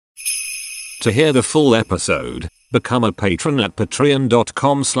To hear the full episode, become a patron at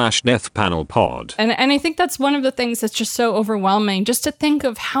patreon.com/deathpanelpod. And I think that's one of the things that's just so overwhelming, just to think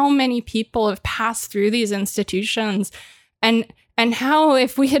of how many people have passed through these institutions and how,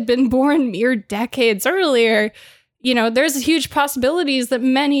 if we had been born mere decades earlier, you know, there's huge possibilities that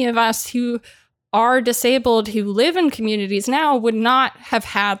many of us who are disabled, who live in communities now, would not have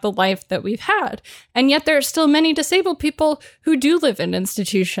had the life that we've had. And yet there are still many disabled people who do live in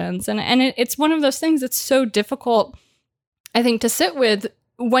institutions. And it's one of those things that's so difficult, I think, to sit with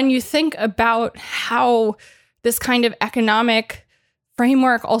when you think about how this kind of economic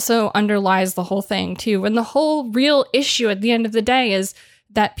framework also underlies the whole thing, too. And the whole real issue at the end of the day is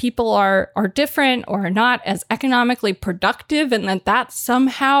that people are different or are not as economically productive, and that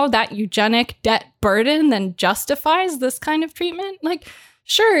somehow that eugenic debt burden then justifies this kind of treatment. Like,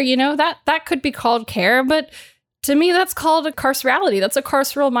 sure, you know, that could be called care, but to me, that's called a carcerality. That's a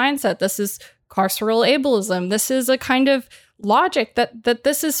carceral mindset. This is carceral ableism. This is a kind of logic that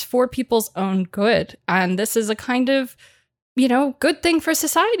this is for people's own good. And this is a kind of, you know, good thing for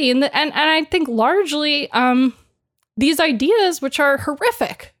society. And I think largely, these ideas, which are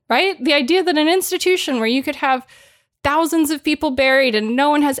horrific, right? The idea that an institution where you could have thousands of people buried and no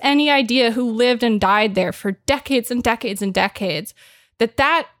one has any idea who lived and died there for decades and decades and decades,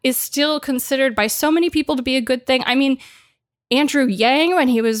 that is still considered by so many people to be a good thing. I mean, Andrew Yang, when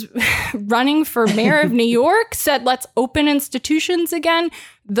he was running for mayor of New York, said, let's open institutions again.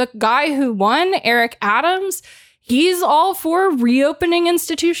 The guy who won, Eric Adams, he's all for reopening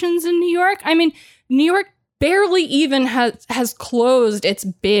institutions in New York. I mean, New York barely even has closed its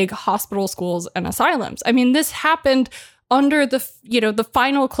big hospital, schools, and asylums. I mean, this happened under the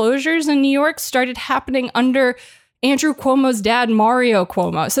final closures in New York started happening under Andrew Cuomo's dad, Mario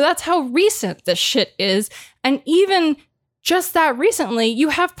Cuomo. So that's how recent this shit is. And even just that recently, you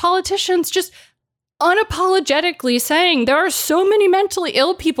have politicians just unapologetically saying there are so many mentally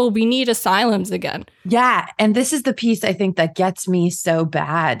ill people, we need asylums again. Yeah. And this is the piece I think that gets me so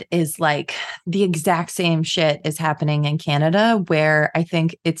bad is like the exact same shit is happening in Canada, where I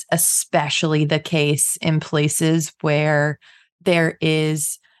think it's especially the case in places where there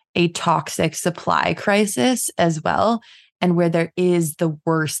is a toxic supply crisis as well. And where there is the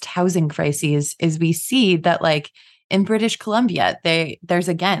worst housing crises is we see that like in British Columbia, there's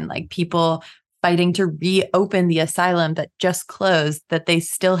again, like people fighting to reopen the asylum that just closed, that they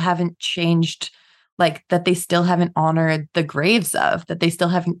still haven't changed, like that they still haven't honored the graves of, that they still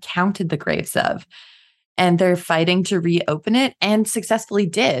haven't counted the graves of. And they're fighting to reopen it and successfully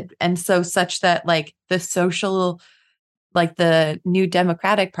did. And so such that like the social, like the New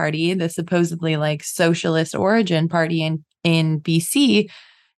Democratic Party, the supposedly like socialist origin party in BC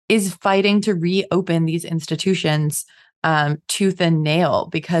is fighting to reopen these institutions tooth and nail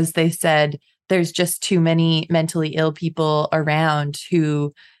because they said, there's just too many mentally ill people around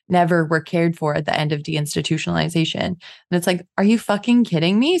who never were cared for at the end of deinstitutionalization. And it's like, are you fucking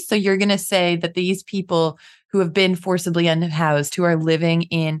kidding me? So you're going to say that these people who have been forcibly unhoused, who are living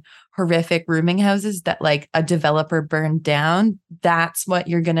in horrific rooming houses that like a developer burned down, that's what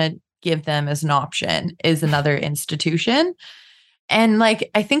you're going to give them as an option, is another institution. And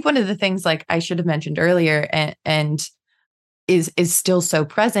like, I think one of the things like I should have mentioned earlier and is still so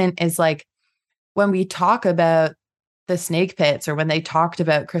present is like, when we talk about the snake pits or when they talked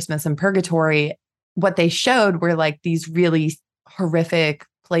about Christmas in Purgatory, what they showed were like these really horrific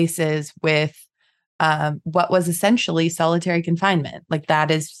places with what was essentially solitary confinement. Like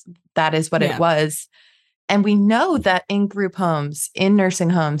that is what it was. And we know that in group homes, in nursing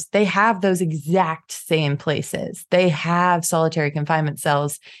homes, they have those exact same places. They have solitary confinement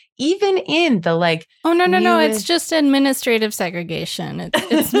cells, even in the like. Oh, no. It's just administrative segregation.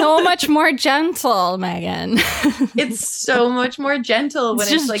 It's so much more gentle, Megan. It's so much more gentle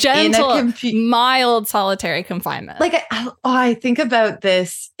when it's like gentle, in a mild solitary confinement. Like I think about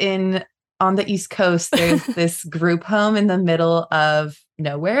this on the East Coast. There's this group home in the middle of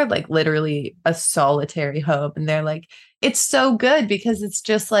nowhere, like literally a solitary home. And they're like, it's so good because it's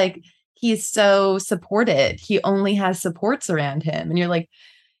just like, he's so supported. He only has supports around him. And you're like,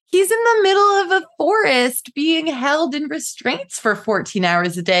 he's in the middle of a forest being held in restraints for 14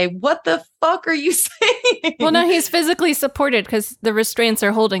 hours a day. What the fuck are you saying? Well, no, he's physically supported because the restraints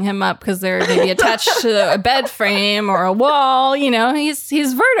are holding him up because they're maybe attached to a bed frame or a wall. You know,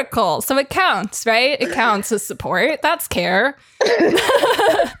 he's vertical. So it counts, right? It counts as support. That's care.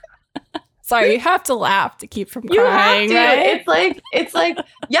 Sorry, you have to laugh to keep from crying. You have to. Right? It's like,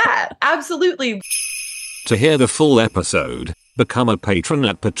 yeah, absolutely. To hear the full episode, become a patron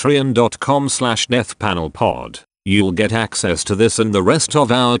at patreon.com/deathpanelpod. You'll get access to this and the rest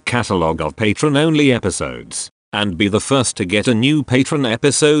of our catalog of patron-only episodes, and be the first to get a new patron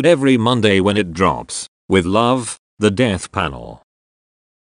episode every Monday when it drops. With love, The Death Panel.